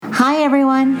Hi,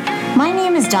 everyone. My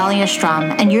name is Dahlia Strum,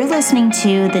 and you're listening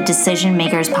to the Decision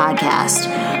Makers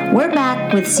Podcast. We're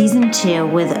back with Season 2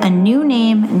 with a new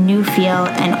name, new feel,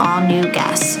 and all new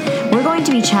guests. We're going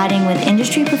to be chatting with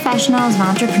industry professionals and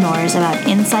entrepreneurs about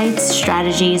insights,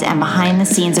 strategies, and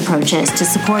behind-the-scenes approaches to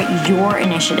support your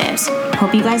initiatives.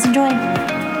 Hope you guys enjoy.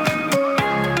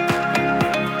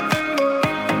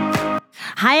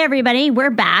 Hi, everybody. We're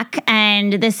back,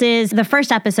 and this is the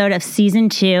first episode of Season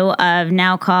 2 of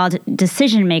now called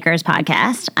Decision Makers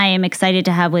Podcast. I am excited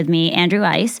to have with me Andrew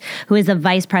Ice, who is the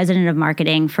Vice President of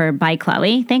Marketing for By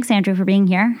Chloe. Thanks, Andrew, for being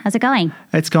here. How's it going?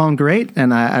 It's going great,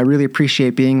 and I really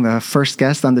appreciate being the first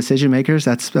guest on Decision Makers.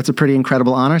 That's a pretty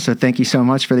incredible honor, so thank you so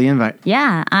much for the invite.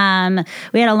 Yeah.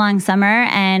 We had a long summer,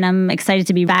 and I'm excited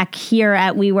to be back here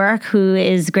at WeWork, who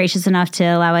is gracious enough to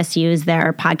allow us to use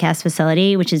their podcast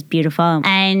facility, which is beautiful.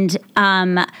 And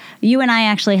you and I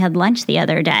actually had lunch the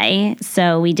other day,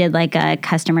 so we did like a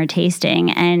customer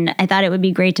tasting, and I thought it would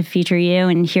be great to feature you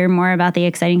and hear more about the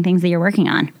exciting things that you're working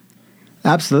on.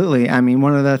 Absolutely. I mean,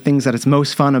 one of the things that is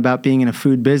most fun about being in a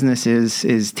food business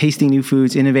is tasting new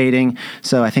foods, innovating.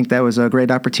 So I think that was a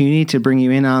great opportunity to bring you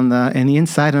in on the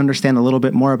inside and understand a little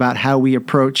bit more about how we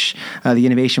approach the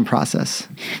innovation process.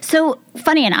 So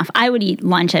funny enough, I would eat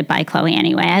lunch at By Chloe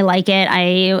anyway. I like it.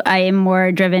 I am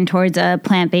more driven towards a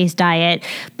plant-based diet,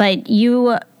 but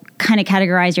you kind of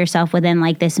categorize yourself within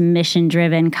like this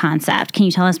mission-driven concept. Can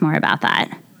you tell us more about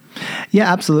that?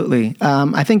 Yeah, absolutely.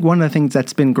 I think one of the things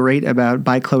that's been great about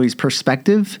By Chloe's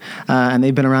perspective, and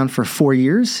they've been around for 4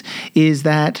 years, is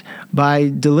that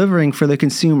by delivering for the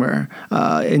consumer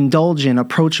indulgent,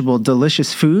 approachable,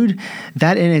 delicious food,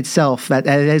 that in itself, that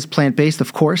it is plant-based,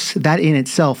 of course, that in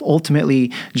itself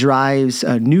ultimately drives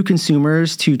new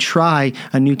consumers to try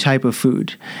a new type of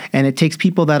food. And it takes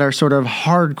people that are sort of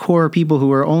hardcore people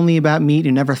who are only about meat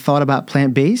and never thought about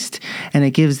plant-based, and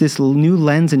it gives this new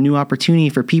lens and new opportunity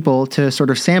for people to sort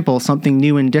of sample something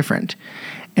new and different.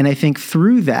 And I think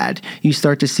through that, you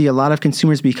start to see a lot of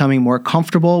consumers becoming more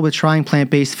comfortable with trying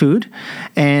plant-based food.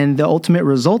 And the ultimate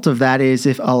result of that is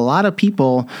if a lot of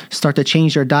people start to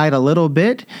change their diet a little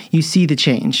bit, you see the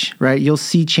change, right? You'll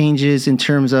see changes in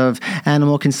terms of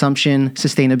animal consumption,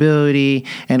 sustainability,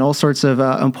 and all sorts of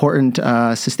important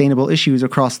sustainable issues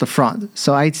across the front.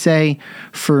 So I'd say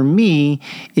for me,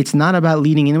 it's not about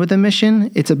leaning in with a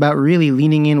mission. It's about really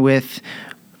leaning in with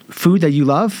food that you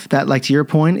love, that, like to your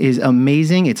point, is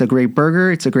amazing. It's a great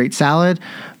burger, it's a great salad,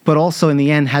 but also in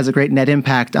the end has a great net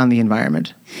impact on the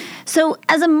environment. So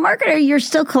as a marketer, you're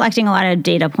still collecting a lot of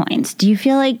data points. Do you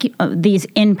feel like these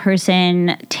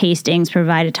in-person tastings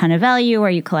provide a ton of value? Or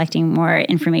are you collecting more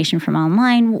information from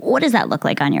online? What does that look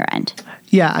like on your end?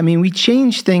 Yeah, I mean, we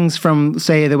changed things from,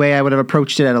 say, the way I would have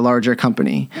approached it at a larger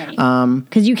company.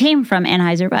 Because you came from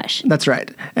Anheuser-Busch. That's right.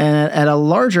 And at a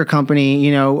larger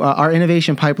company, our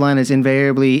innovation pipeline is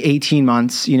invariably 18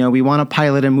 months. We want to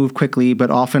pilot and move quickly,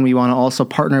 but often we want to also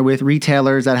partner with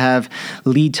retailers that have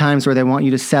lead times where they want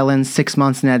you to sell in 6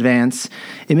 months in advance.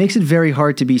 It makes it very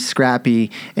hard to be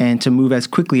scrappy and to move as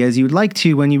quickly as you'd like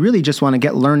to when you really just want to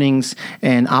get learnings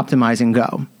and optimize and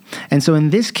go. And so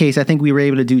in this case, I think we were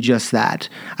able to do just that.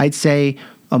 I'd say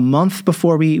a month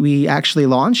before we actually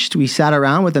launched, we sat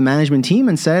around with the management team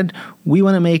and said, we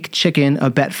want to make chicken a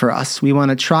bet for us. We want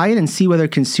to try it and see whether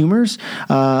consumers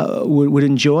would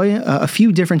enjoy a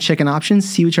few different chicken options,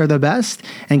 see which are the best,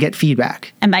 and get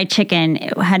feedback. And by chicken,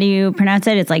 how do you pronounce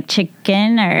it? It's like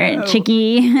chicken or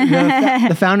chicky?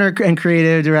 The founder and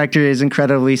creative director is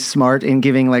incredibly smart in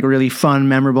giving like really fun,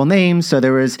 memorable names. So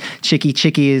there was Chicky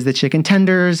Chicky is the chicken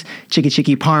tenders. Chicky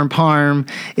Chicky Parm Parm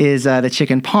is the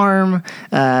chicken parm.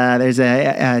 There's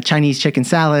a Chinese chicken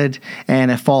salad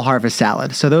and a fall harvest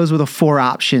salad. So those were the 4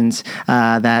 options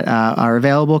that are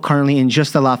available currently in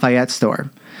just the Lafayette store.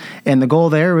 And the goal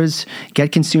there was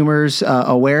get consumers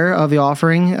aware of the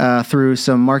offering through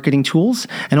some marketing tools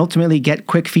and ultimately get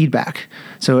quick feedback.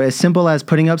 So as simple as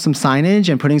putting up some signage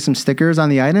and putting some stickers on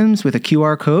the items with a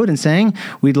QR code and saying,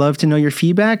 we'd love to know your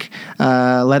feedback.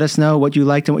 Let us know what you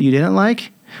liked and what you didn't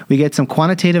like. We get some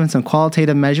quantitative and some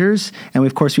qualitative measures, and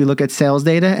of course we look at sales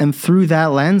data, and through that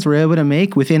lens, we're able to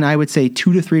make, within, I would say,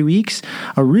 2 to 3 weeks,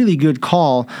 a really good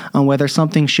call on whether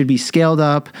something should be scaled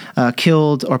up,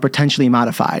 killed, or potentially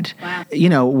modified.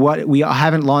 Wow. What we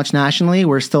haven't launched nationally,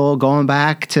 we're still going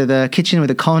back to the kitchen with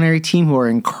the culinary team who are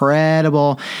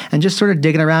incredible, and just sort of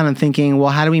digging around and thinking,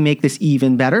 well, how do we make this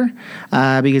even better?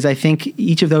 Because I think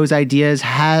each of those ideas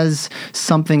has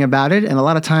something about it, and a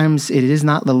lot of times it is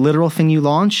not the literal thing you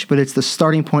launch, launch, but it's the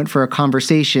starting point for a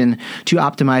conversation to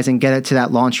optimize and get it to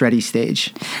that launch-ready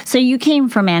stage. So you came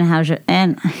from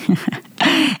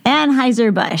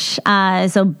Anheuser-Busch,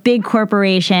 so big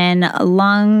corporation,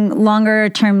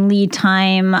 longer-term lead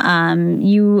time.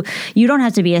 You don't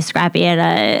have to be as scrappy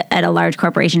at a large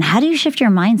corporation. How do you shift your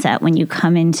mindset when you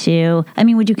come into? I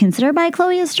mean, would you consider By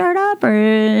Chloe a startup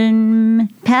or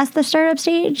past the startup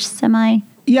stage?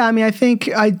 Yeah, I mean, I think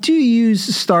I do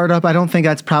use startup. I don't think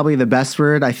that's probably the best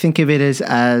word. I think of it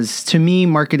as to me,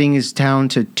 marketing is down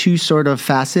to two sort of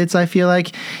facets, I feel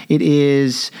like. It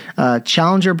is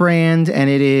challenger brand, and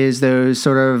it is those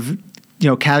sort of,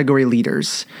 category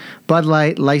leaders. Bud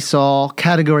Light, Lysol,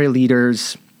 category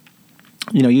leaders.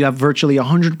 You have virtually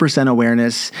 100%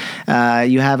 awareness.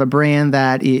 You have a brand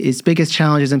that its biggest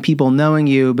challenge isn't people knowing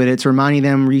you, but it's reminding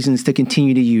them reasons to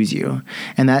continue to use you.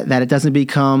 And that it doesn't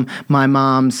become my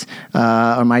mom's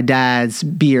or my dad's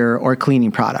beer or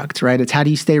cleaning product, right? It's how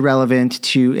do you stay relevant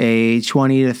to a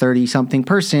 20 to 30-something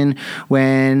person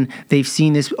when they've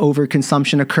seen this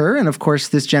overconsumption occur? And of course,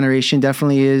 this generation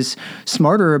definitely is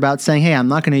smarter about saying, hey, I'm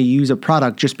not going to use a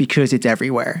product just because it's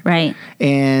everywhere. Right.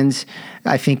 And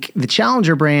I think the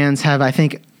challenger brands have,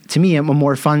 to me, a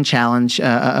more fun challenge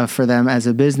for them as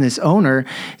a business owner,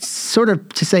 sort of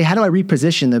to say, how do I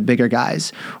reposition the bigger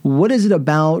guys? What is it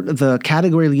about the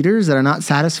category leaders that are not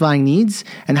satisfying needs?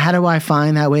 And how do I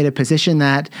find that way to position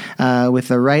that with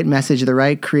the right message, the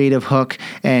right creative hook,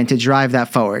 and to drive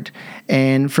that forward?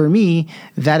 And for me,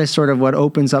 that is sort of what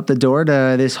opens up the door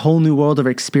to this whole new world of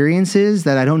experiences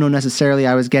that I don't know necessarily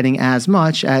I was getting as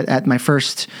much at my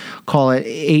first, call it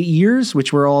 8 years,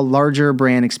 which were all larger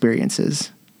brand experiences.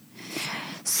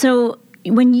 So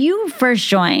when you first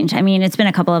joined, I mean, it's been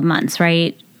a couple of months,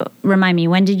 right? Remind me,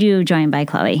 when did you join By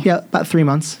Chloe? Yeah, about 3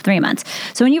 months. 3 months.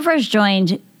 So when you first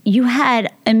joined, you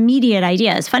had immediate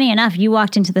ideas. Funny enough, you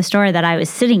walked into the store that I was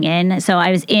sitting in. So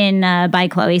I was in By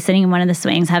Chloe, sitting in one of the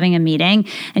swings, having a meeting.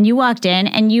 And you walked in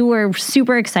and you were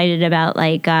super excited about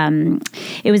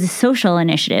it was a social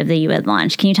initiative that you had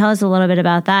launched. Can you tell us a little bit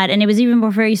about that? And it was even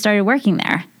before you started working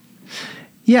there.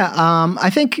 Yeah,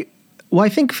 I think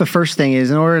the first thing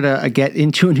is in order to get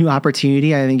into a new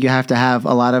opportunity, I think you have to have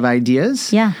a lot of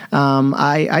ideas. Yeah.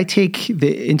 I take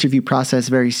the interview process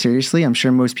very seriously. I'm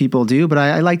sure most people do, but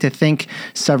I like to think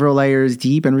several layers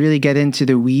deep and really get into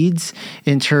the weeds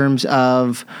in terms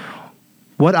of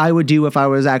what I would do if I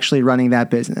was actually running that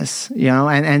business,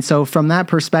 and so from that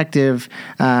perspective,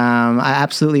 I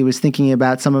absolutely was thinking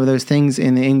about some of those things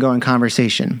in the ingoing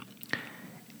conversation.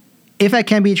 If I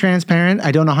can be transparent,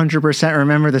 I don't 100%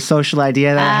 remember the social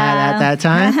idea that I had at that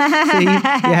time. So you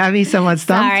have me somewhat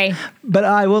stumped. Sorry. But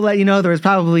I will let you know there was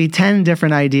probably 10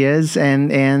 different ideas,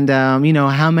 and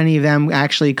how many of them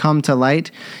actually come to light.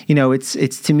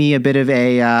 It's to me a bit of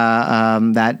a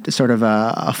that sort of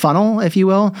a funnel, if you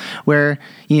will, where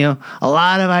a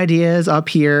lot of ideas up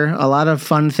here, a lot of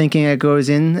fun thinking that goes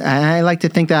in. And I like to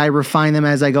think that I refine them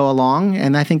as I go along,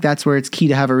 and I think that's where it's key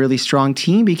to have a really strong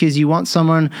team, because you want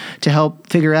someone to help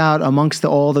figure out amongst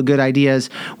all the good ideas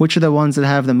which are the ones that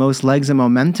have the most legs and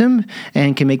momentum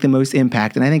and can make the most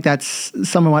impact. And I think that's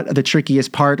somewhat the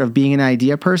trickiest part of being an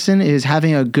idea person, is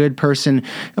having a good person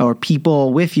or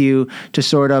people with you to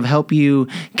sort of help you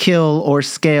kill or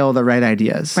scale the right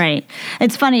ideas. Right.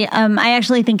 It's funny. I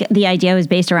actually think the idea was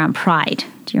based around pride.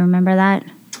 Do you remember that?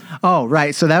 Oh,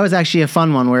 right. So that was actually a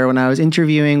fun one where when I was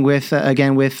interviewing with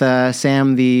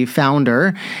Sam, the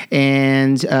founder,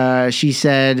 and she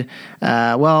said,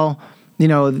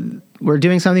 we're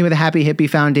doing something with the Happy Hippie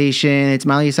Foundation. It's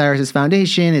Miley Cyrus's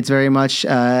foundation. It's very much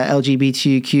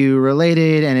LGBTQ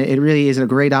related, and it really is a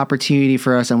great opportunity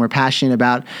for us, and we're passionate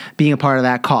about being a part of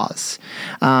that cause.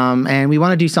 And we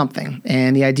want to do something.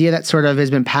 And the idea that sort of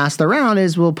has been passed around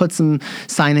is we'll put some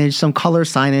signage, some color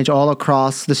signage all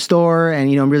across the store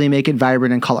and, really make it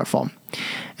vibrant and colorful.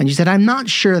 And she said, I'm not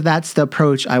sure that's the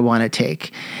approach I want to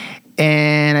take.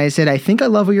 And I said, I think I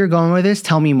love where you're going with this.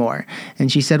 Tell me more.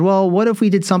 And she said, well, what if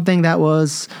we did something that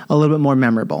was a little bit more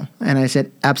memorable? And I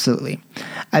said, absolutely.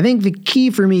 I think the key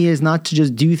for me is not to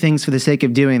just do things for the sake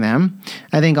of doing them.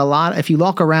 I think if you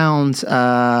walk around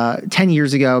 10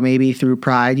 years ago, maybe through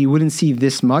Pride, you wouldn't see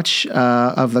this much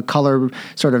of the color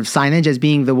sort of signage as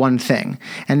being the one thing.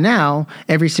 And now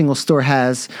every single store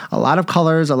has a lot of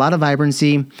colors, a lot of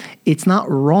vibrancy. It's not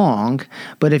wrong,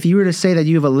 but if you were to say that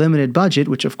you have a limited budget,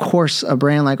 which of course a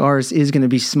brand like ours is going to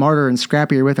be smarter and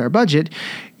scrappier with our budget,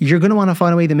 you're going to want to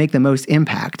find a way to make the most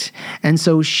impact. And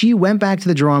so she went back to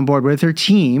the drawing board with her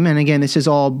team. And again, this is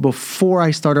all before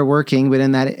I started working, but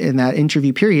in that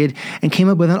interview period, and came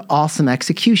up with an awesome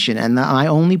execution. And my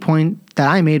only point that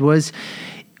I made was,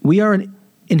 we are an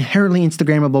inherently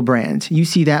Instagrammable brand. You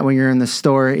see that when you're in the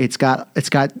store. It's got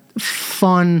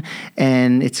fun,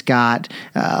 and it's got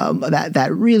that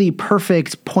really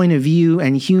perfect point of view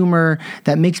and humor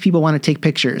that makes people want to take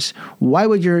pictures. Why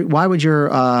would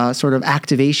your sort of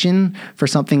activation for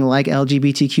something like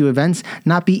LGBTQ events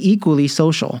not be equally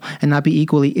social and not be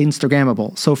equally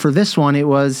Instagrammable? So for this one, it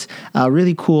was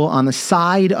really cool. On the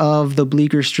side of the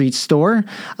Bleecker Street store,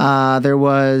 there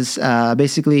was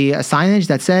basically a signage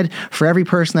that said, for every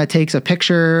person that takes a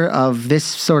picture of this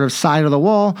sort of side of the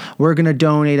wall, we're going to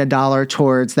donate $1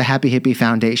 towards the Happy Hippie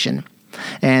Foundation.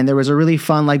 And there was a really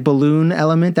fun balloon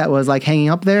element that was hanging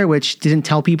up there, which didn't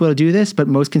tell people to do this, but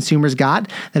most consumers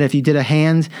got that if you did a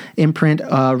hand imprint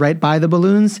right by the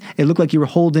balloons, it looked like you were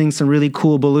holding some really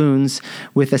cool balloons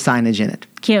with the signage in it.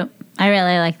 Cute. I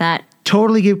really like that.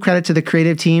 Totally give credit to the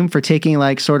creative team for taking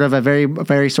sort of a very,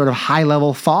 very sort of high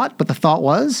level thought. But the thought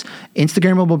was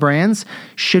Instagrammable brands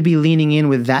should be leaning in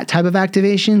with that type of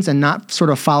activations and not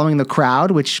sort of following the crowd,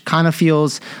 which kind of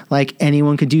feels like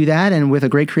anyone could do that. And with a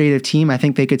great creative team, I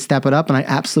think they could step it up. And I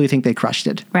absolutely think they crushed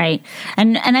it. Right.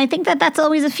 And I think that's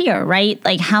always a fear, right?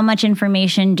 How much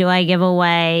information do I give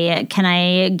away? Can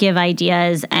I give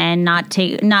ideas and not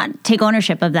take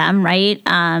ownership of them, right?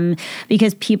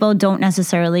 Because people don't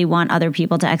necessarily want other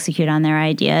people to execute on their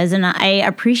ideas. And I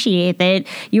appreciate that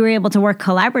you were able to work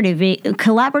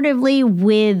collaboratively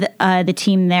with the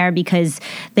team there because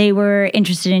they were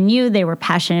interested in you. They were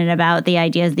passionate about the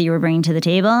ideas that you were bringing to the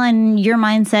table. And your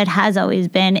mindset has always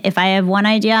been, if I have one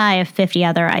idea, I have 50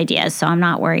 other ideas. So I'm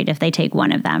not worried if they take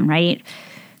one of them, right?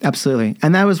 Absolutely.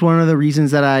 And that was one of the reasons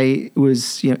that I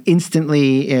was,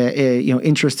 instantly,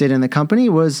 interested in the company,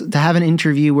 was to have an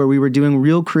interview where we were doing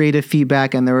real creative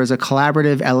feedback and there was a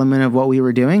collaborative element of what we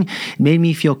were doing. It made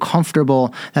me feel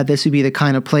comfortable that this would be the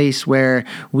kind of place where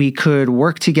we could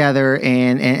work together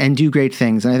and do great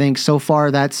things. And I think so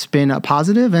far that's been a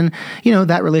positive, and,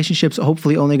 that relationship's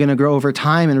hopefully only going to grow over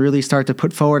time and really start to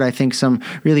put forward, I think, some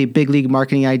really big league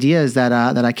marketing ideas that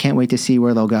I can't wait to see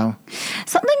where they'll go.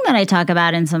 Something that I talk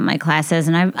about in some of my classes,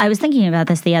 and I was thinking about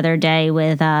this the other day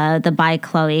with the By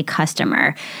Chloe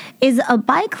customer. Is a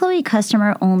By Chloe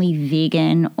customer only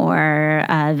vegan or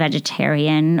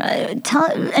vegetarian?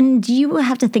 And do you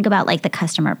have to think about the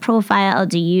customer profile?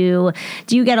 Do you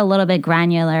get a little bit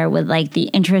granular with the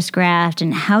interest graph,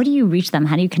 and how do you reach them?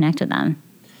 How do you connect with them?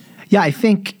 Yeah, I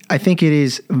think it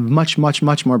is much, much,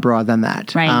 much more broad than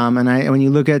that. Right. And when you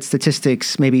look at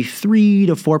statistics, maybe 3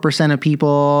 to 4% of people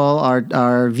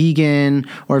are vegan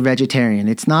or vegetarian.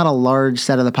 It's not a large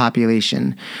set of the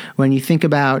population. When you think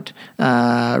about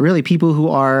really people who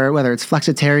are, whether it's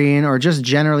flexitarian or just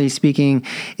generally speaking,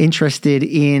 interested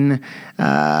in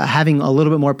having a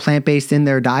little bit more plant-based in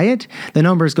their diet, the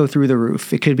numbers go through the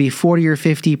roof. It could be 40 or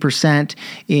 50%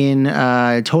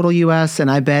 in total U.S.,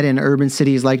 and I bet in urban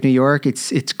cities like New York,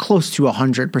 it's close to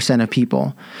 100% of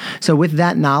people. So with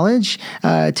that knowledge,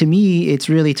 to me, it's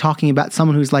really talking about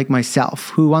someone who's like myself,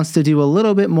 who wants to do a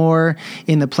little bit more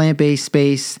in the plant-based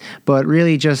space, but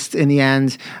really just in the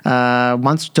end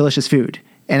wants delicious food.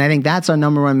 And I think that's our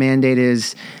number one mandate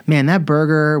is, man, that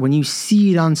burger, when you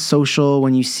see it on social,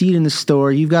 when you see it in the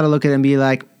store, you've got to look at it and be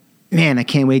like, man, I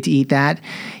can't wait to eat that.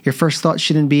 Your first thought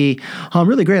shouldn't be, oh, I'm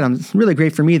really great. It's really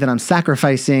great for me that I'm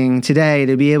sacrificing today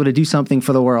to be able to do something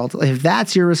for the world. If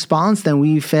that's your response, then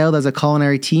we failed as a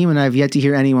culinary team, and I've yet to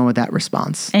hear anyone with that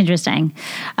response. Interesting.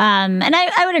 And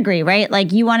I would agree, right?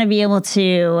 You want to be able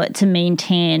to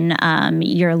maintain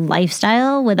your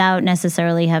lifestyle without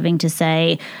necessarily having to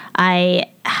say, I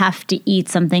have to eat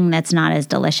something that's not as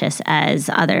delicious as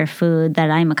other food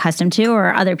that I'm accustomed to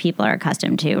or other people are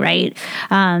accustomed to, right?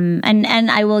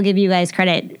 And I will give you guys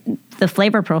credit. The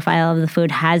flavor profile of the food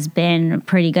has been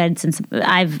pretty good since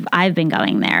I've been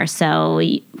going there. So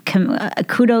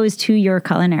kudos to your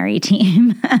culinary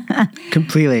team.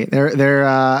 Completely.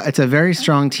 It's a very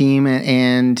strong team,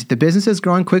 and the business is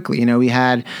growing quickly. We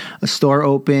had a store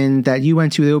open that you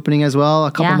went to the opening as well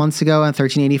a couple months ago on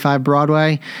 1385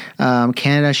 Broadway.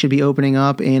 Canada should be opening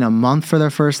up in a month for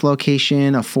their first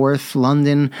location. A fourth,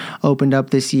 London, opened up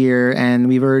this year, and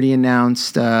we've already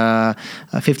announced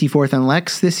 54th and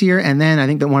Lex this year. And then I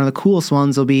think that one of the coolest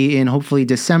ones will be in hopefully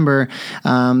December,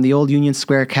 the old Union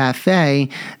Square Cafe.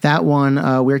 That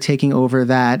one, we're taking over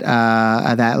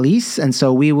that lease. And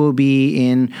so we will be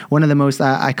in one of the most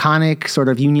iconic sort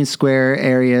of Union Square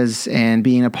areas and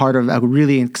being a part of a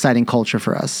really exciting culture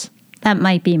for us. That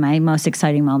might be my most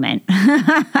exciting moment.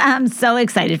 I'm so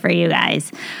excited for you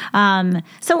guys.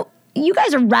 So you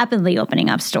guys are rapidly opening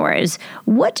up stores.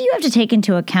 What do you have to take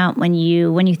into account when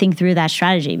you think through that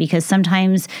strategy? Because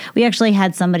sometimes we actually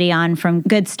had somebody on from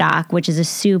Good Stock, which is a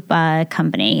soup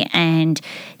company, and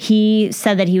he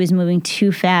said that he was moving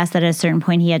too fast, that at a certain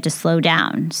point he had to slow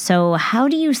down. So how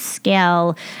do you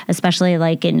scale, especially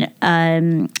like in,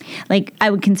 like I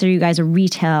would consider you guys a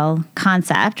retail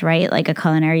concept, right? Like a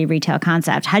culinary retail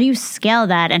concept. How do you scale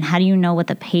that, and how do you know what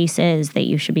the pace is that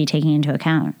you should be taking into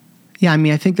account? Yeah, I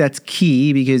mean, I think that's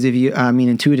key because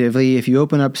intuitively, if you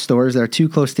open up stores that are too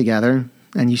close together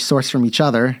and you source from each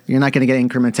other, you're not going to get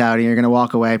incrementality. You're going to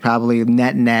walk away probably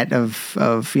net of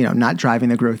not driving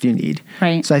the growth you need.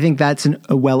 Right. So I think that's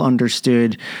a well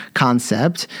understood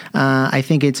concept. I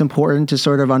think it's important to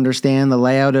sort of understand the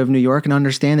layout of New York and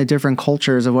understand the different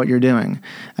cultures of what you're doing.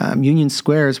 Union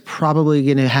Square is probably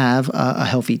going to have a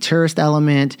healthy tourist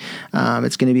element.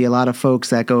 It's going to be a lot of folks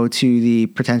that go to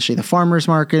potentially the farmers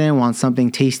market and want something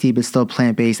tasty but still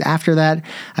plant-based after that.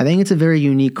 I think it's a very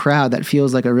unique crowd that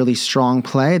feels like a really strong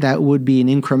play that would be an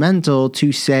incremental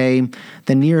to, say,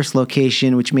 the nearest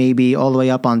location, which may be all the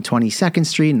way up on 22nd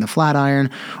Street in the Flatiron,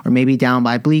 or maybe down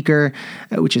by Bleecker,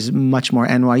 which is much more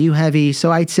NYU heavy.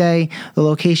 So I'd say the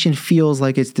location feels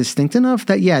like it's distinct enough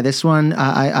that, yeah, this one,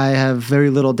 I have very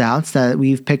little doubts that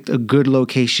we've picked a good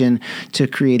location to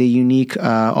create a unique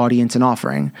audience and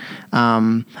offering.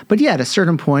 But yeah, at a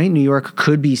certain point, New York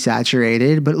could be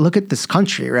saturated, but look at this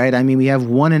country, right? I mean, we have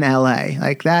one in LA.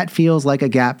 Like, that feels like a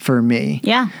gap for me.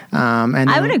 Yeah. And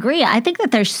I would agree. I think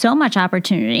that there's so much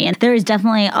opportunity, and there is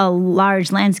definitely a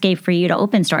large landscape for you to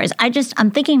open stores.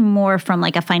 I'm thinking more from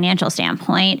like a financial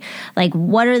standpoint, like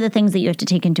what are the things that you have to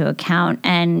take into account?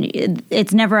 And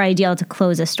it's never ideal to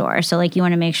close a store. So like you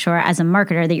want to make sure as a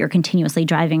marketer that you're continuously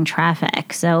driving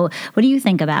traffic. So what do you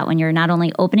think about when you're not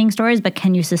only opening stores, but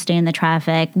can you sustain the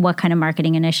traffic? What kind of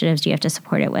marketing initiatives do you have to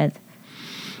support it with?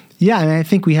 Yeah, and I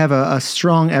think we have a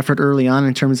strong effort early on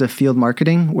in terms of field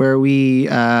marketing, where we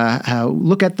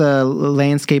look at the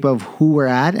landscape of who we're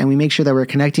at, and we make sure that we're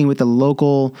connecting with the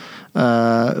local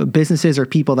businesses or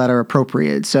people that are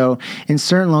appropriate. So in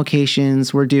certain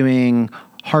locations, we're doing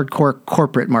hardcore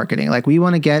corporate marketing. Like, we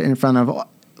want to get in front of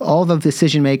all the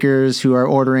decision makers who are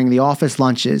ordering the office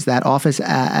lunches, that office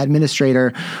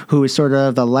administrator who is sort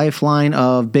of the lifeline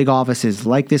of big offices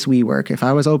like this WeWork. If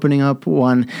I was opening up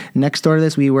one next door to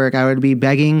this WeWork, I would be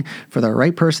begging for the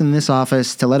right person in this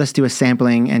office to let us do a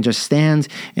sampling and just stand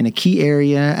in a key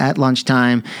area at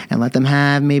lunchtime and let them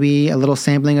have maybe a little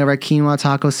sampling of our quinoa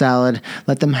taco salad,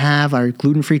 let them have our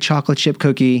gluten-free chocolate chip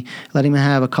cookie, letting them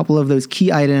have a couple of those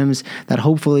key items that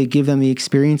hopefully give them the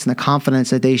experience and the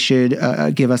confidence that they should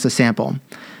give us a sample.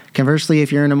 Conversely,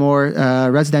 if you're in a more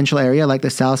residential area like the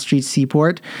South Street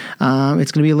Seaport, it's going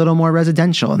to be a little more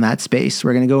residential in that space.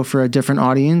 We're going to go for a different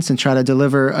audience and try to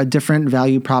deliver a different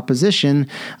value proposition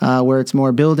where it's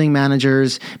more building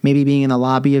managers, maybe being in the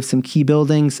lobby of some key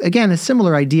buildings. Again, a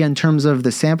similar idea in terms of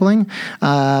the sampling,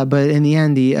 but in the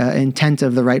end, the intent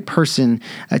of the right person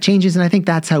changes, and I think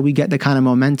that's how we get the kind of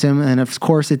momentum. And of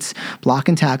course, it's block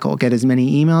and tackle. Get as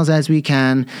many emails as we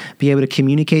can, be able to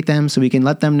communicate them so we can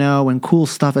let them know when cool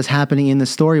stuff is happening in the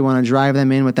store. You want to drive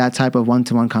them in with that type of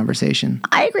one-to-one conversation.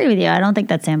 I agree with you. I don't think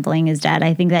that sampling is dead.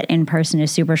 I think that in-person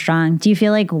is super strong. Do you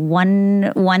feel like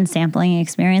one sampling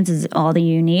experience is all that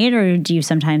you need, or do you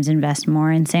sometimes invest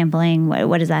more in sampling?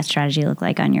 What does that strategy look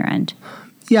like on your end?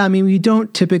 Yeah, I mean, we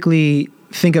don't typically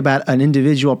think about an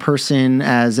individual person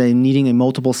as needing a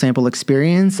multiple sample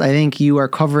experience. I think you are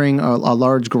covering a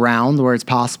large ground where it's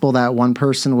possible that one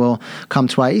person will come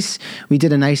twice. We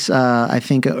did a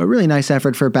really nice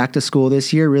effort for back to school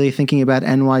this year, really thinking about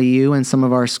NYU and some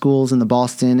of our schools in the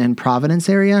Boston and Providence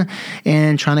area,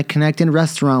 and trying to connect in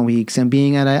restaurant weeks and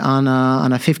being on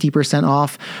a 50%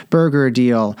 off burger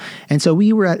deal. And so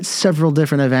we were at several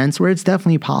different events where it's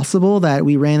definitely possible that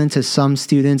we ran into some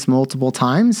students multiple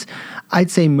times. I'd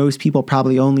say most people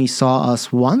probably only saw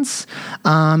us once.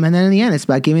 And then in the end, it's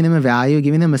about giving them a value,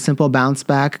 giving them a simple bounce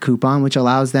back coupon, which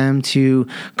allows them to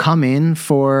come in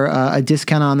for a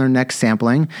discount on their next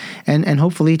sampling and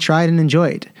hopefully try it and enjoy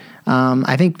it.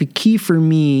 I think the key for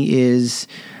me is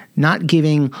not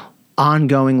giving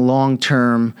ongoing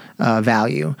long-term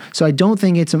value. So I don't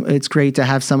think it's great to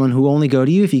have someone who only go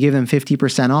to you if you give them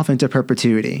 50% off into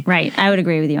perpetuity. Right. I would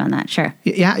agree with you on that. Sure.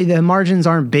 Yeah, the margins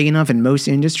aren't big enough in most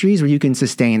industries where you can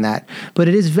sustain that. But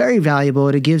it is very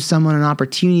valuable to give someone an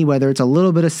opportunity, whether it's a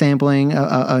little bit of sampling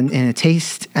and a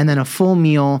taste, and then a full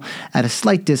meal at a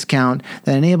slight discount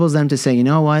that enables them to say, you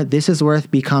know what, this is worth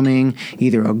becoming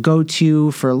either a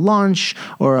go-to for lunch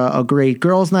or a great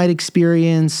girls' night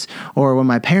experience, or when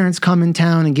my parents come come in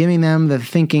town and giving them the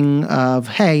thinking of,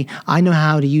 hey, I know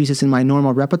how to use this in my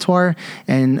normal repertoire,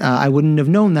 and I wouldn't have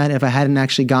known that if I hadn't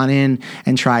actually gone in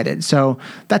and tried it. So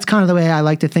that's kind of the way I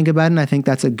like to think about it, and I think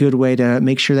that's a good way to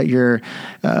make sure that you're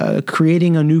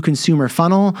creating a new consumer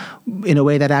funnel in a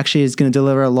way that actually is going to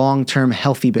deliver a long-term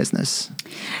healthy business.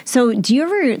 So do you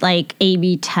ever like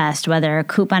A/B test whether a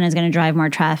coupon is going to drive more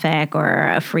traffic or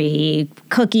a free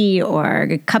cookie or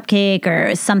a cupcake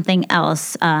or something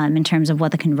else in terms of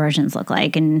what the conversions look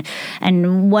like and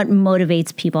what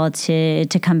motivates people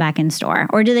to come back in store?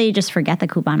 Or do they just forget the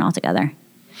coupon altogether?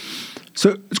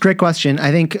 So it's a great question.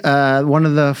 I think one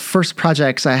of the first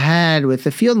projects I had with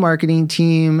the field marketing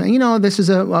team, this is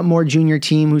a more junior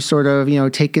team who sort of,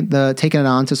 taken it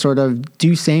on to sort of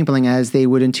do sampling as they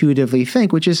would intuitively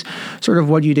think, which is sort of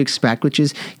what you'd expect, which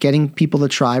is getting people to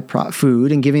try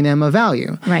food and giving them a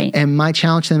value. Right. And my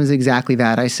challenge to them is exactly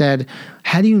that. I said,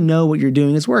 how do you know what you're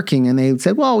doing is working? And they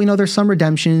said, well, there's some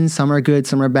redemptions, some are good,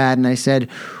 some are bad. And I said,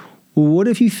 well, what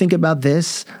if you think about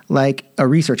this like a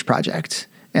research project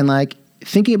and like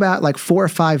thinking about like 4 or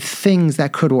 5 things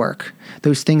that could work.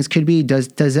 Those things could be, does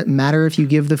it matter if you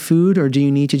give the food or do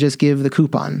you need to just give the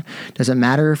coupon? Does it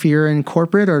matter if you're in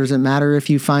corporate or does it matter if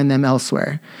you find them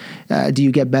elsewhere? Do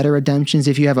you get better redemptions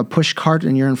if you have a push cart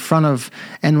and you're in front of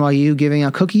NYU giving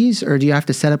out cookies, or do you have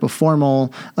to set up a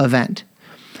formal event?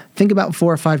 Think about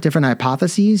 4 or 5 different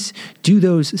hypotheses, do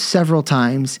those several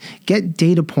times, get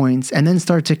data points, and then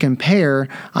start to compare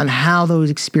on how those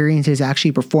experiences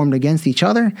actually performed against each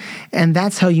other. And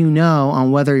that's how you know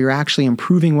on whether you're actually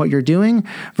improving what you're doing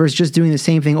versus just doing the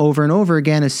same thing over and over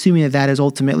again, assuming that is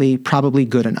ultimately probably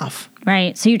good enough.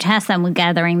 Right. So you tasked them with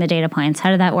gathering the data points.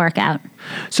 How did that work out?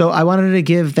 So I wanted to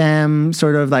give them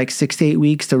sort of like 6 to 8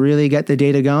 weeks to really get the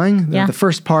data going. Yeah. The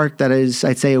first part that is,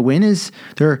 I'd say, a win is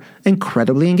they're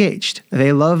incredibly engaged.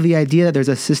 They love the idea that there's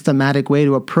a systematic way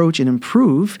to approach and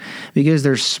improve because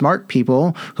they're smart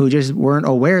people who just weren't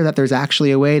aware that there's actually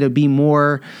a way to be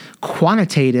more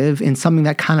quantitative in something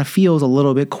that kind of feels a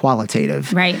little bit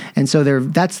qualitative. Right. And so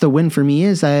that's the win for me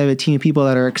is I have a team of people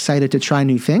that are excited to try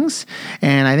new things.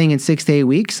 And I think in 6 to 8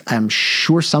 weeks, I'm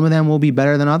sure some of them will be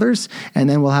better than others. And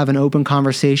then we'll have an open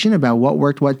conversation about what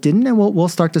worked, what didn't, and we'll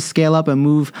start to scale up and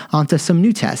move on to some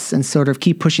new tests and sort of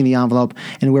keep pushing the envelope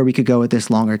and where we could go with this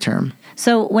longer term.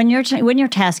 So when you're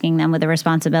tasking them with the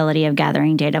responsibility of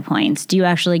gathering data points, do you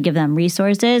actually give them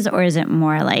resources, or is it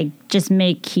more like just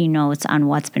make key notes on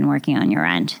what's been working on your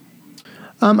end?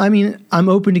 I'm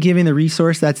open to giving the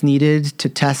resource that's needed to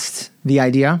test the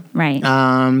idea. Right.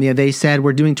 They said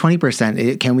we're doing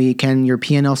 20%. Can your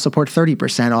P&L support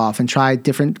 30% off and try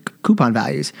different coupon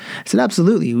values? I said,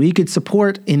 absolutely. We could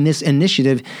support in this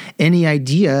initiative any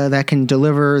idea that can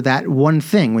deliver that one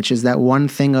thing, which is that one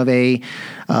thing of a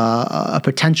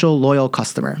potential loyal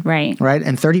customer. Right. Right.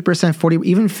 And 30%, 40,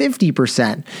 even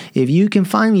 50%. If you can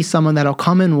find me someone that'll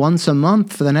come in once a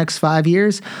month for the next 5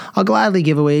 years, I'll gladly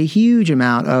give away a huge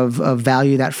amount of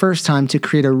value that first time to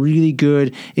create a really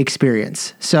good experience.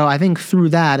 So I think through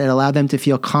that, it allowed them to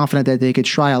feel confident that they could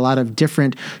try a lot of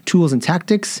different tools and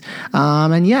tactics.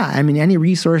 Any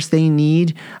resource they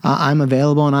need, I'm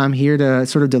available and I'm here to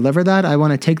sort of deliver that. I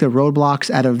want to take the roadblocks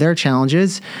out of their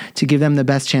challenges to give them the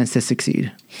best chance to succeed.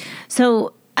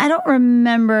 So I don't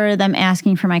remember them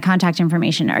asking for my contact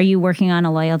information. Are you working on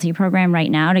a loyalty program right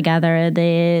now to gather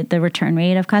the return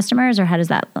rate of customers, or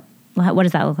what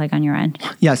does that look like on your end?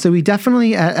 Yeah, so we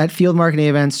definitely at field marketing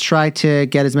events try to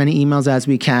get as many emails as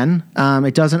we can.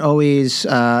 It doesn't always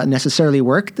necessarily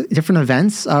work. Different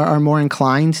events are more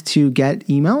inclined to get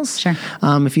emails. Sure.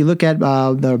 If you look at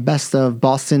the Best of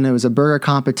Boston, it was a burger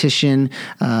competition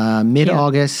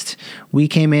mid-August. We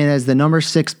came in as the number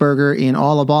 6 burger in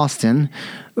all of Boston.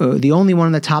 The only one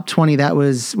in the top 20 that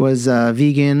was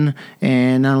vegan,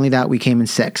 and not only that, we came in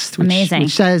 6th. Amazing.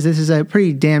 Which says this is a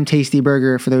pretty damn tasty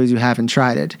burger for those who haven't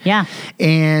tried it. Yeah.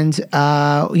 And,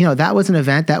 that was an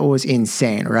event that was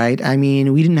insane, right? I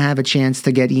mean, we didn't have a chance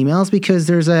to get emails because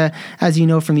there's as you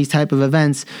know from these type of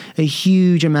events, a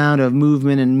huge amount of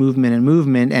movement,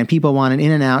 and people want an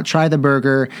in and out, try the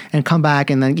burger, and come back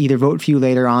and then either vote for you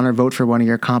later on or vote for one of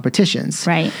your competitions.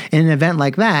 Right. In an event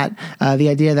like that, the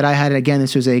idea that I had, again,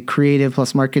 this was a creative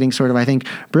plus marketing sort of, I think,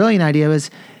 brilliant idea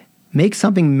was make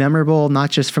something memorable, not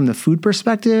just from the food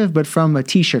perspective, but from a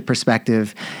T-shirt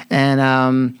perspective. And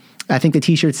I think the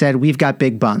T-shirt said, "We've got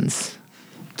big buns."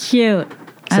 Cute.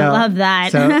 I love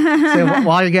that. so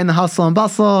while you're getting the hustle and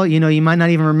bustle, you might not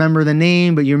even remember the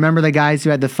name, but you remember the guys who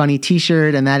had the funny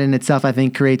T-shirt, and that in itself, I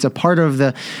think, creates a part of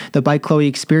the By Chloe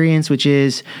experience, which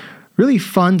is really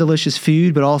fun, delicious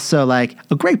food, but also like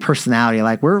a great personality.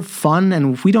 Like we're fun,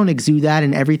 and if we don't exude that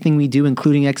in everything we do,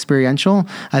 including experiential,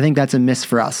 I think that's a miss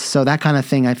for us. So that kind of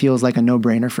thing I feel is like a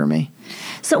no-brainer for me.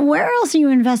 So where else are you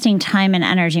investing time and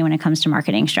energy when it comes to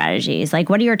marketing strategies? Like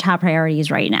what are your top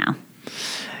priorities right now?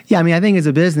 Yeah, I mean, I think as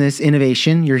a business,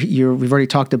 innovation, we've already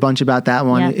talked a bunch about that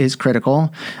one, is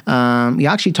critical. You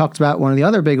actually talked about one of the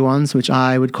other big ones, which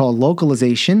I would call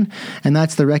localization, and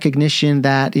that's the recognition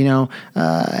that,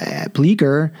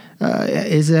 Bleecker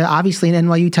is obviously an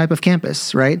NYU type of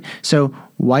campus, right? So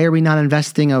why are we not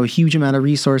investing a huge amount of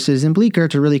resources in Bleecker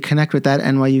to really connect with that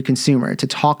NYU consumer, to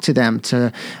talk to them,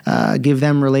 to give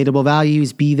them relatable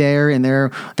values, be there in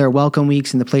their welcome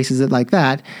weeks and the places that like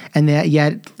that, and that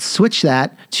yet switch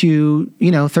that to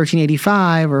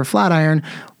 1385 or Flatiron,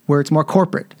 where it's more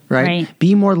corporate, right?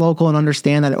 Be more local and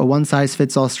understand that a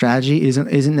one-size-fits-all strategy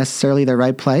isn't necessarily the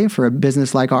right play for a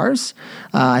business like ours.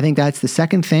 I think that's the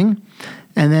second thing.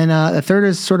 And then the third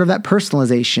is sort of that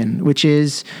personalization, which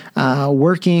is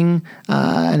working,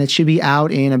 and it should be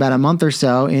out in about a month or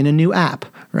so in a new app,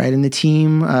 right? And the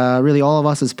team, really all of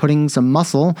us, is putting some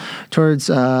muscle towards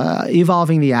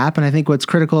evolving the app. And I think what's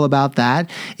critical about that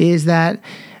is that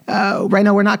right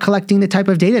now we're not collecting the type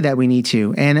of data that we need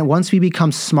to. And once we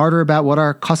become smarter about what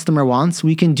our customer wants,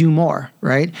 we can do more,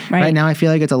 right? Right now I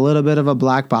feel like it's a little bit of a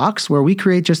black box where we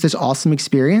create just this awesome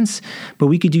experience, but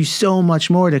we could do so much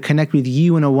more to connect with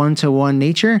you in a one-to-one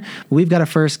nature. We've got to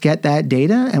first get that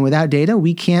data, and without data,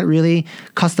 we can't really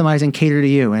customize and cater to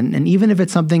you. And even if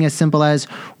it's something as simple as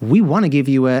we want to give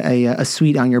you a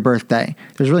suite on your birthday,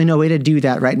 there's really no way to do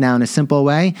that right now in a simple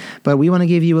way, but we want to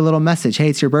give you a little message. Hey,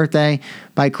 it's your birthday.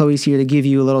 By Chloe's here to give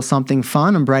you a little something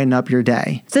fun and brighten up your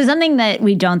day. So something that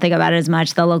we don't think about as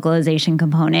much, the localization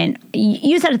component,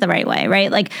 you said it the right way,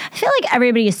 right? Like, I feel like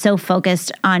everybody is so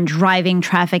focused on driving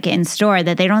traffic in store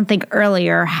that they don't think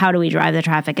earlier, how do we drive the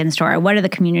traffic in store? What are the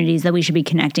communities that we should be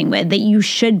connecting with, that you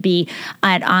should be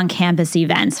at on-campus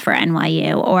events for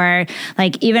NYU? Or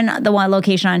like even the one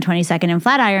location on 22nd and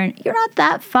Flatiron, you're not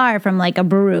that far from like a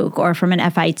Baruch or from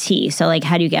an FIT. So like,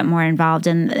 how do you get more involved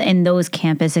in those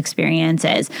campus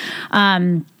experiences?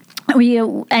 And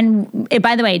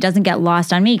by the way, it doesn't get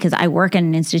lost on me because I work in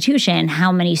an institution,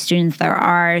 how many students there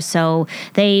are. So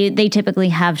they typically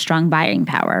have strong buying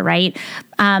power, right?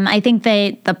 I think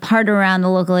that the part around the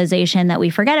localization that we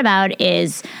forget about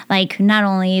is like not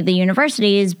only the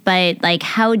universities, but like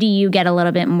how do you get a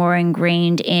little bit more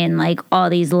ingrained in like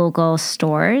all these local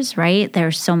stores, right?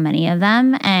 There's so many of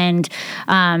them. And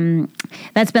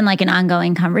that's been like an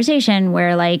ongoing conversation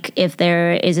where like if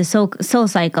there is a Soul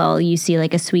Cycle, you see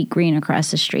like a Sweet Green across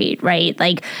the street, right?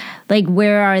 Like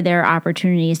where are there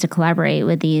opportunities to collaborate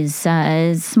with these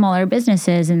smaller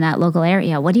businesses in that local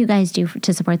area? What do you guys do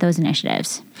to support those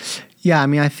initiatives? Yeah, I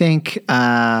mean, I think,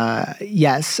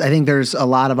 yes, I think there's a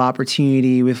lot of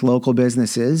opportunity with local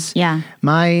businesses. Yeah.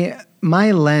 My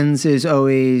lens is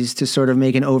always to sort of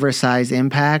make an oversized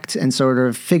impact and sort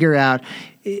of figure out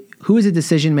who is a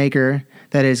decision maker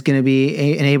that is going to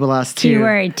enable us to...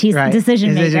 Keyword,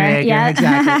 decision maker. Yeah,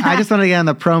 exactly. I just want to get on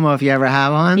the promo if you ever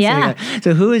have one. Yeah.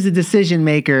 So who is a decision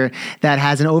maker that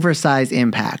has an oversized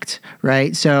impact,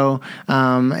 right? So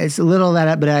it's a little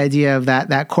that idea of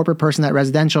that corporate person, that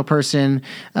residential person,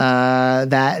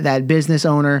 that business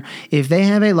owner. If they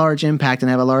have a large impact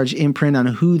and have a large imprint on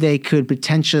who they could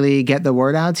potentially get the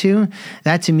word out to,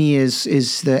 that to me is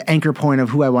the anchor point of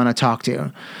who I want to talk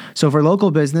to. So for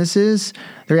local businesses,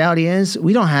 the reality is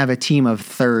we don't have a team of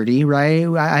 30, right?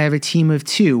 I have a team of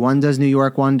 2. One does New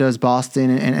York, one does Boston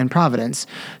and Providence.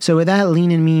 So with that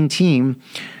lean and mean team,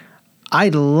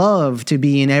 I'd love to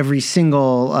be in every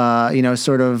single,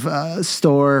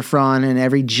 storefront and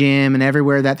every gym and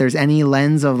everywhere that there's any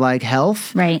lens of like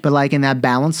health, right? But like in that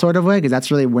balanced sort of way, because that's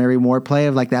really where we more play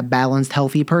of like that balanced,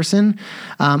 healthy person.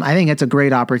 I think it's a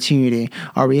great opportunity.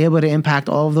 Are we able to impact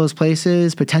all of those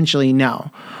places? Potentially,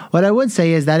 no. What I would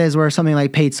say is that is where something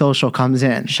like paid social comes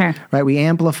in. Sure. Right? We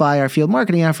amplify our field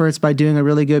marketing efforts by doing a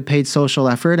really good paid social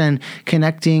effort and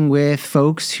connecting with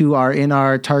folks who are in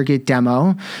our target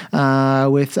demo,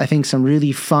 with, I think, some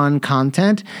really fun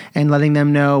content and letting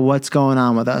them know what's going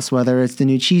on with us, whether it's the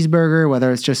new cheeseburger,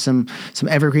 whether it's just some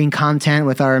evergreen content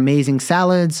with our amazing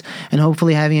salads, and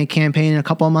hopefully having a campaign in a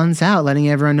couple of months out, letting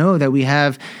everyone know that we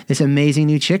have this amazing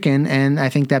new chicken, and I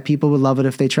think that people would love it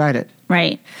if they tried it.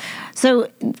 Right.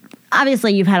 So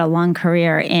obviously you've had a long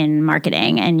career in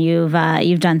marketing and you've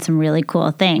done some really cool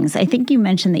things. I think you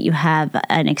mentioned that you have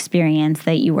an experience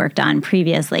that you worked on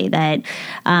previously that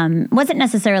wasn't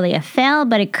necessarily a fail,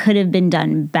 but it could have been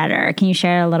done better. Can you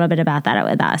share a little bit about that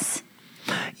with us?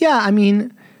 Yeah, I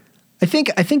mean, I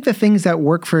think the things that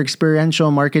work for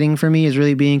experiential marketing for me is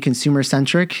really being consumer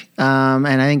centric, and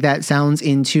I think that sounds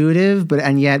intuitive,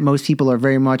 and yet most people are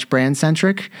very much brand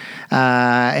centric,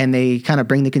 and they kind of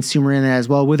bring the consumer in as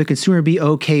well. Will the consumer be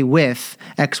okay with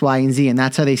X, Y, and Z? And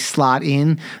that's how they slot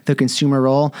in the consumer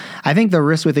role. I think the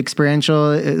risk with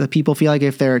experiential, people feel like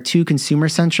if they're too consumer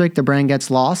centric, the brand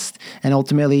gets lost, and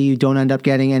ultimately you don't end up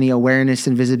getting any awareness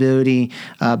and visibility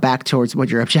back towards what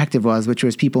your objective was, which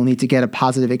was people need to get a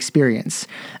positive experience.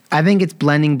 I think it's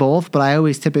blending both, but I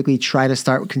always typically try to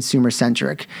start with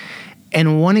consumer-centric.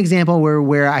 And one example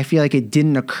where I feel like it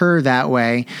didn't occur that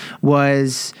way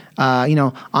was,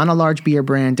 on a large beer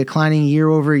brand declining year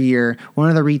over year, one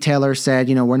of the retailers said,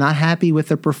 we're not happy with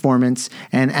the performance,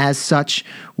 and as such,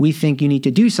 we think you need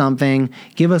to do something.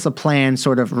 Give us a plan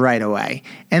sort of right away.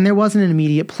 And there wasn't an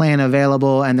immediate plan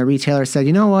available, and the retailer said,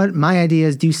 you know what, my idea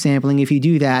is do sampling. If you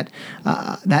do that,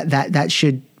 that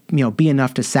should be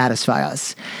enough to satisfy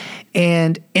us.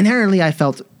 And inherently, I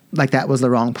felt like that was the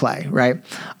wrong play, right?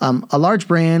 A large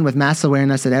brand with mass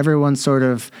awareness that everyone sort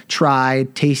of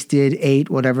tried, tasted, ate,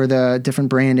 whatever the different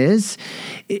brand is,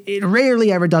 it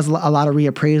rarely ever does a lot of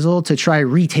reappraisal to try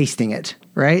retasting it,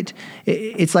 right?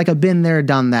 It's like a been there,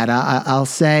 done that. I'll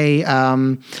say,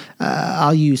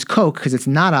 I'll use Coke because it's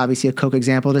not obviously a Coke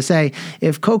example to say,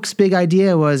 if Coke's big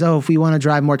idea was, if we want to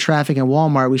drive more traffic in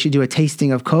Walmart, we should do a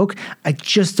tasting of Coke. I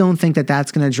just don't think that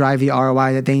that's going to drive the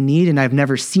ROI that they need. And I've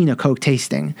never seen a Coke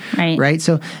tasting, right?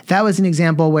 So that was an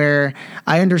example where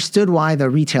I understood why the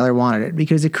retailer wanted it,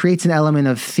 because it creates an element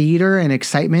of theater and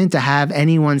excitement to have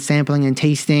anyone sampling and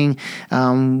tasting.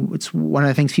 It's one of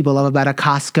the things people love about a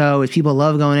Costco is people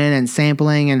love going in and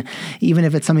sampling, and even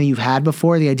if it's something you've had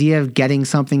before, the idea of getting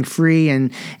something free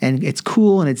and it's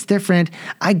cool and it's different.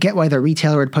 I get why the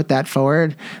retailer would put that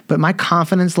forward, but my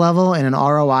confidence level and an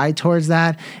ROI towards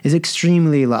that is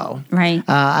extremely low. Right.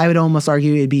 I would almost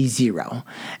argue it'd be zero.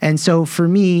 And so for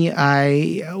me,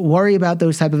 I worry about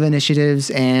those type of initiatives,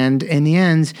 and in the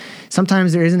end,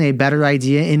 sometimes there isn't a better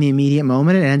idea in the immediate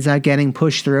moment. It ends up getting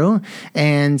pushed through,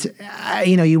 and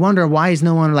you wonder, why is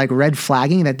no one like red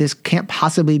flagging that this can't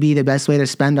possibly be the best way to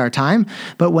spend our time?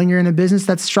 But when you're in a business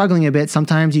that's struggling a bit,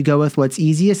 sometimes you go with what's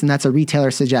easiest, and that's a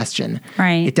retailer suggestion.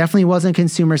 Right. It definitely wasn't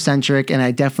consumer centric, and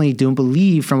I definitely don't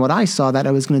believe from what I saw that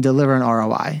I was going to deliver an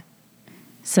ROI.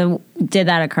 So did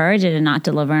that occur? Did it not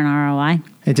deliver an ROI?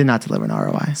 It did not deliver an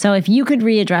ROI. So if you could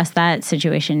readdress that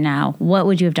situation now, what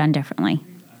would you have done differently?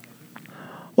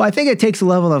 Well, I think it takes a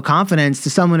level of confidence to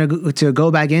someone to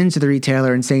go back into the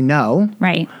retailer and say no.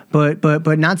 Right.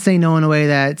 But not say no in a way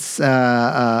that's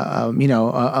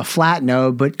a flat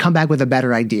no, but come back with a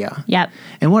better idea. Yep.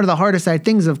 And one of the hardest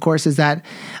things, of course, is that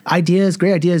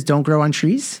great ideas don't grow on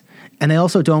trees. And they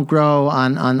also don't grow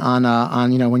on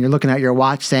when you're looking at your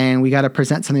watch saying we got to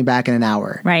present something back in an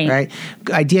hour. Right.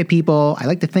 Idea people. I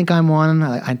like to think I'm one.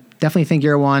 I definitely think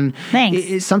you're one.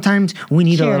 Thanks. Sometimes we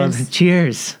need a little.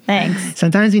 Cheers. Thanks.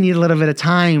 Sometimes we need a little bit of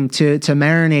time to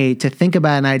marinate, to think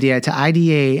about an idea, to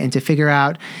ideate, and to figure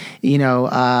out.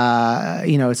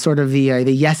 It's sort of the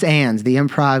yes ands, the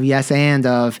improv yes and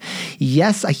of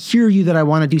yes, I hear you that I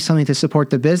want to do something to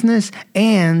support the business,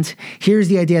 and here's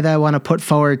the idea that I want to put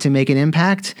forward to make an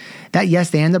impact. That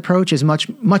yes and approach is much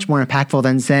more impactful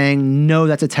than saying no,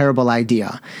 that's a terrible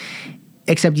idea.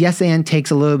 Except yes and takes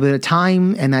a little bit of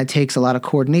time, and that takes a lot of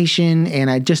coordination, and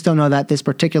I just don't know that this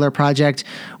particular project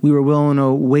we were willing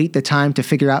to wait the time to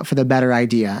figure out for the better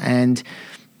idea. And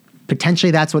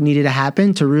potentially that's what needed to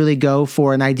happen to really go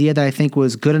for an idea that I think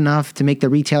was good enough to make the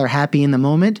retailer happy in the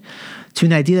moment to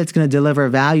an idea that's going to deliver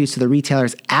value so the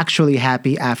retailer's actually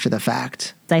happy after the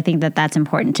fact. I think that that's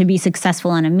important. To be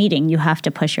successful in a meeting, you have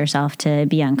to push yourself to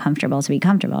be uncomfortable to be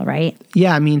comfortable, right?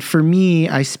 Yeah, I mean, for me,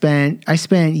 I spent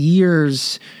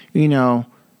years,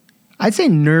 I'd say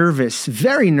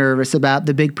very nervous about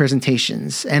the big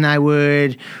presentations. And I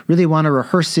would really want to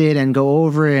rehearse it and go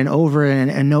over it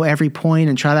and know every point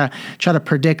and try to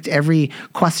predict every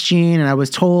question. And I was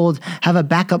told, have a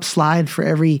backup slide for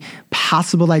every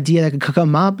possible idea that could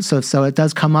come up. So if it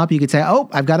does come up, you could say,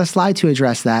 I've got a slide to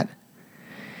address that.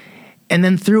 And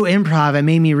then through improv, it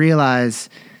made me realize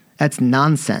that's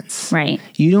nonsense. Right.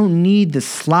 You don't need the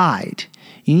slide.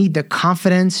 You need the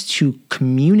confidence to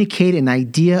communicate an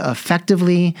idea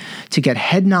effectively, to get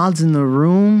head nods in the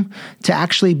room, to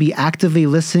actually be actively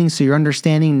listening so you're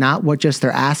understanding not what just they're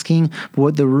asking, but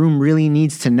what the room really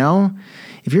needs to know.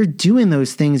 If you're doing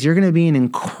those things, you're going to be an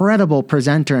incredible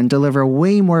presenter and deliver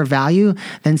way more value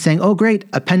than saying, great,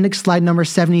 appendix slide number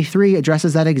 73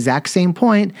 addresses that exact same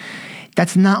point.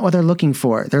 That's not what they're looking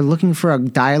for. They're looking for a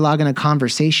dialogue and a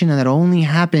conversation, and that only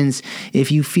happens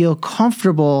if you feel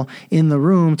comfortable in the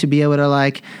room to be able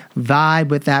to vibe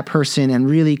with that person and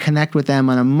really connect with them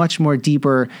on a much more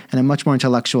deeper and a much more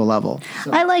intellectual level.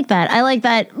 So. I like that. I like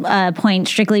that point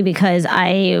strictly because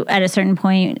at a certain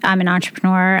point, I'm an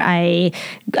entrepreneur.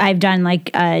 I've done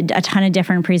like a ton of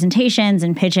different presentations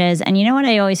and pitches. And you know what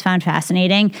I always found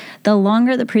fascinating? The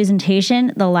longer the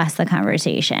presentation, the less the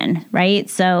conversation, right?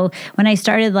 So when I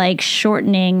started like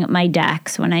shortening my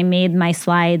decks, when I made my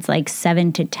slides like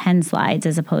 7 to 10 slides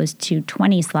as opposed to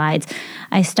 20 slides,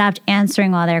 I stopped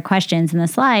answering all their questions in the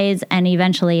slides, and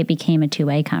eventually it became a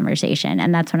two-way conversation.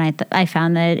 And that's when I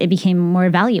found that it became more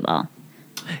valuable.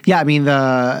 Yeah, I mean,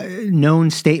 the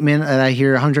known statement that I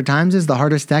hear 100 times is the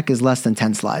hardest deck is less than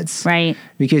 10 slides. Right.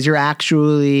 Because you're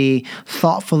actually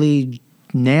thoughtfully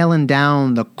nailing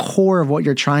down the core of what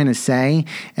you're trying to say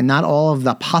and not all of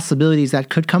the possibilities that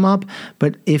could come up.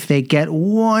 But if they get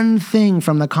one thing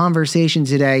from the conversation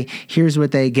today, here's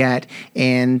what they get.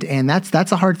 And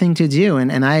that's a hard thing to do.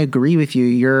 And I agree with you.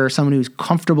 You're someone who's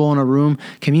comfortable in a room,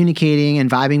 communicating and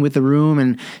vibing with the room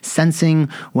and sensing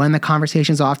when the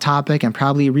conversation's off topic and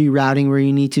probably rerouting where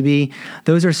you need to be.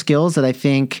 Those are skills that I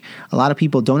think a lot of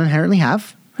people don't inherently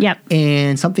have. Yep.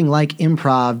 And something like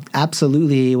improv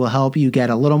absolutely will help you get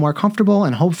a little more comfortable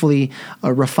and hopefully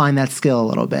refine that skill a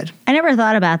little bit. I never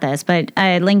thought about this, but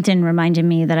LinkedIn reminded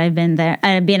me that I've been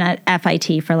at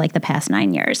FIT for like the past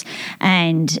 9 years.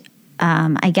 And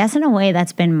I guess in a way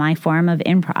that's been my form of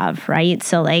improv, right?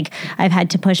 So like I've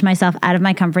had to push myself out of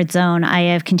my comfort zone. I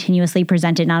have continuously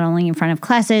presented not only in front of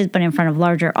classes, but in front of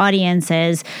larger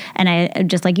audiences. And I,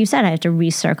 just like you said, I have to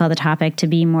recircle the topic to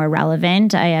be more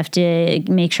relevant. I have to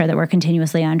make sure that we're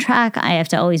continuously on track. I have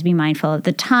to always be mindful of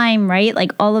the time, right?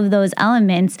 Like all of those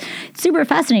elements, super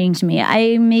fascinating to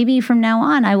me. Maybe from now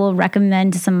on, I will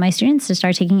recommend to some of my students to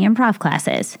start taking improv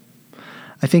classes.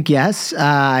 I think yes.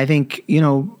 I think,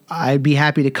 I'd be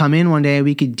happy to come in one day.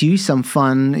 We could do some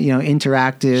fun,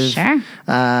 interactive,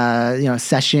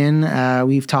 session.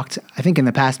 We've talked, I think, in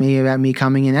the past maybe about me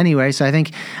coming in anyway. So I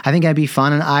think that'd be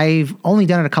fun. And I've only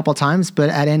done it a couple times, but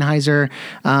at Anheuser,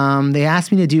 they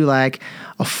asked me to do like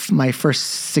my first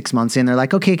 6 months in. They're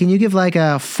like, okay, can you give like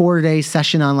a 4-day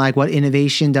session on like what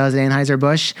innovation does at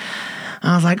Anheuser-Busch?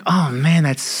 I was like, oh man,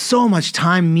 that's so much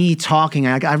time me talking.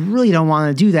 I really don't want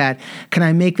to do that. Can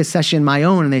I make the session my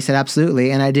own? And they said,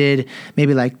 absolutely. And I did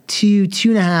maybe like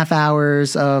 2.5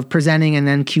 hours of presenting and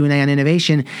then Q&A on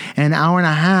innovation and an hour and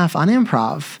a half on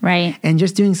improv. Right. And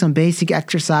just doing some basic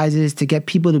exercises to get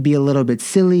people to be a little bit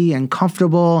silly and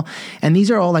comfortable. And these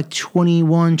are all like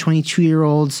 21,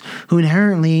 22-year-olds who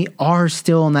inherently are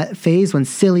still in that phase when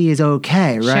silly is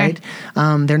okay, right?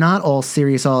 Sure. They're not all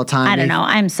serious all the time. I don't know.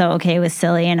 I'm so okay with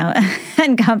silly and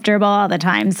uncomfortable all the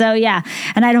time. So yeah,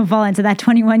 and I don't fall into that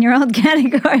 21-year-old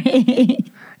category.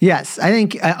 Yes, I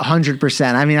think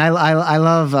 100%. I mean, I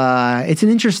love, it's an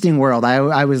interesting world.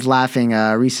 I was laughing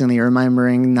recently,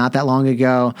 remembering not that long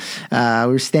ago, we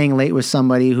were staying late with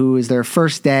somebody who was their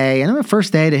first day, and the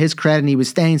first day, to his credit, and he was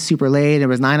staying super late. It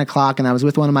was 9 o'clock, and I was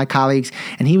with one of my colleagues,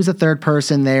 and he was a third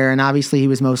person there, and obviously he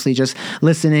was mostly just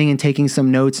listening and taking some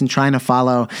notes and trying to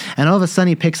follow. And all of a sudden,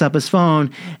 he picks up his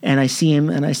phone, and I see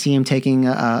him taking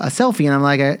a selfie, and I'm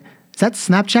like, is that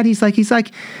Snapchat? He's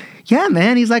like, yeah,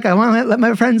 man. He's like, I want to let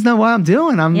my friends know what I'm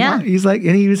doing. He's like,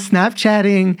 and he was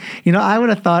Snapchatting. I would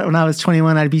have thought when I was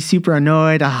 21, I'd be super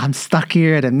annoyed. I'm stuck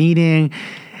here at a meeting.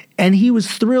 And he was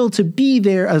thrilled to be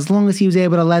there as long as he was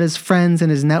able to let his friends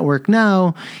and his network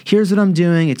know, here's what I'm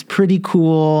doing. It's pretty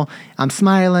cool. I'm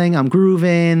smiling. I'm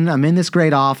grooving. I'm in this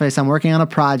great office. I'm working on a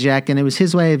project. And it was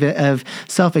his way of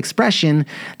self-expression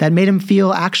that made him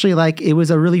feel actually like it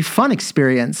was a really fun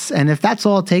experience. And if that's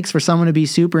all it takes for someone to be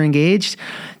super engaged,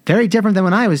 very different than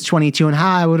when I was 22 and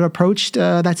how I would have approached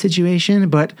that situation.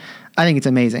 But I think it's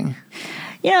amazing.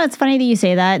 It's funny that you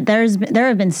say that. There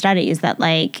have been studies that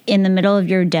like in the middle of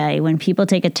your day when people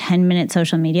take a 10-minute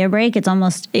social media break, it's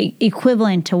almost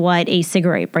equivalent to what a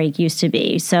cigarette break used to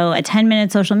be. So a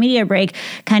 10-minute social media break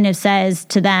kind of says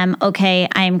to them, okay,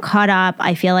 I'm caught up.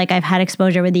 I feel like I've had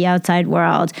exposure with the outside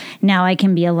world. Now I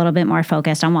can be a little bit more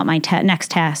focused on what my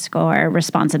next task or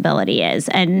responsibility is.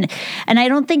 And I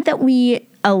don't think that we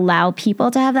allow people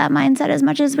to have that mindset as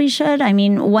much as we should. I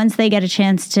mean, once they get a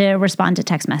chance to respond to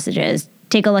text messages,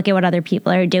 take a look at what other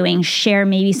people are doing, share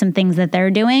maybe some things that they're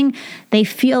doing, they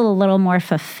feel a little more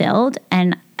fulfilled.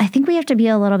 And I think we have to be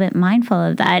a little bit mindful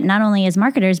of that, not only as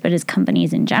marketers, but as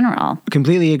companies in general.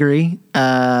 Completely agree.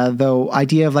 The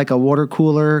idea of like a water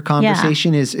cooler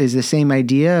conversation is the same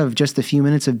idea of just a few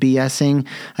minutes of BSing,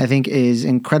 I think is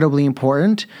incredibly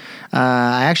important.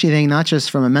 I actually think not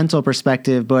just from a mental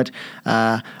perspective, but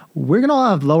we're going to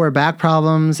all have lower back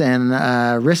problems and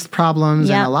wrist problems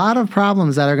and a lot of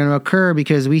problems that are going to occur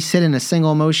because we sit in a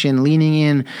single motion, leaning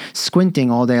in, squinting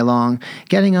all day long.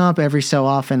 Getting up every so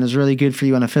often is really good for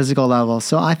you on a physical level.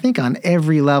 So I think on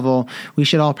every level, we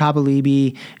should all probably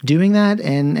be doing that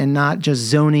and not just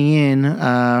zoning in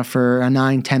for a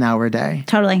 9-10 hour day.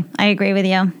 Totally. I agree with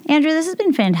you. Andrew, this has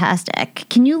been fantastic.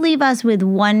 Can you leave us with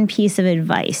one piece of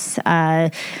advice? I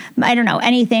don't know,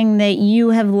 anything that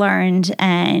you have learned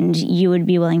and you would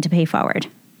be willing to pay forward?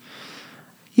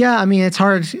 Yeah, I mean, it's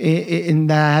hard in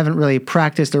that I haven't really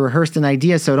practiced or rehearsed an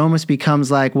idea, so it almost becomes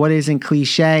like what isn't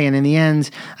cliche. And in the end,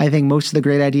 I think most of the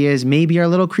great ideas maybe are a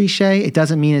little cliche. It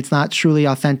doesn't mean it's not truly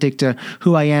authentic to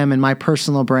who I am and my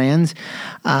personal brand.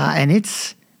 And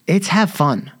it's have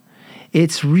fun.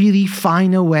 It's really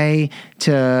find a way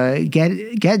to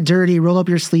get dirty, roll up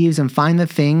your sleeves, and find the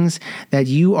things that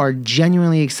you are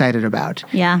genuinely excited about.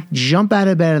 Yeah. Jump out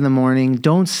of bed in the morning,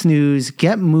 don't snooze,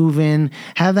 get moving,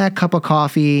 have that cup of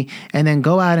coffee, and then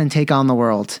go out and take on the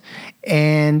world.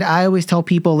 And I always tell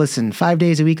people, listen, 5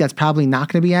 days a week, that's probably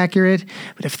not going to be accurate.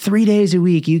 But if 3 days a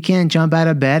week you can't jump out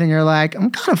of bed and you're like,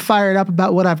 I'm kind of fired up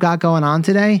about what I've got going on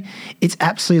today, it's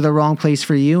absolutely the wrong place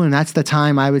for you. And that's the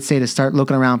time I would say to start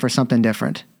looking around for something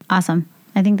different. Awesome.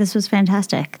 I think this was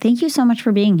fantastic. Thank you so much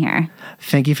for being here.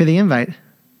 Thank you for the invite.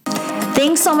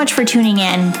 Thanks so much for tuning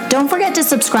in. Don't forget to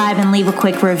subscribe and leave a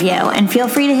quick review. And feel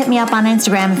free to hit me up on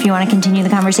Instagram if you want to continue the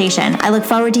conversation. I look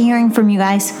forward to hearing from you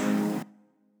guys.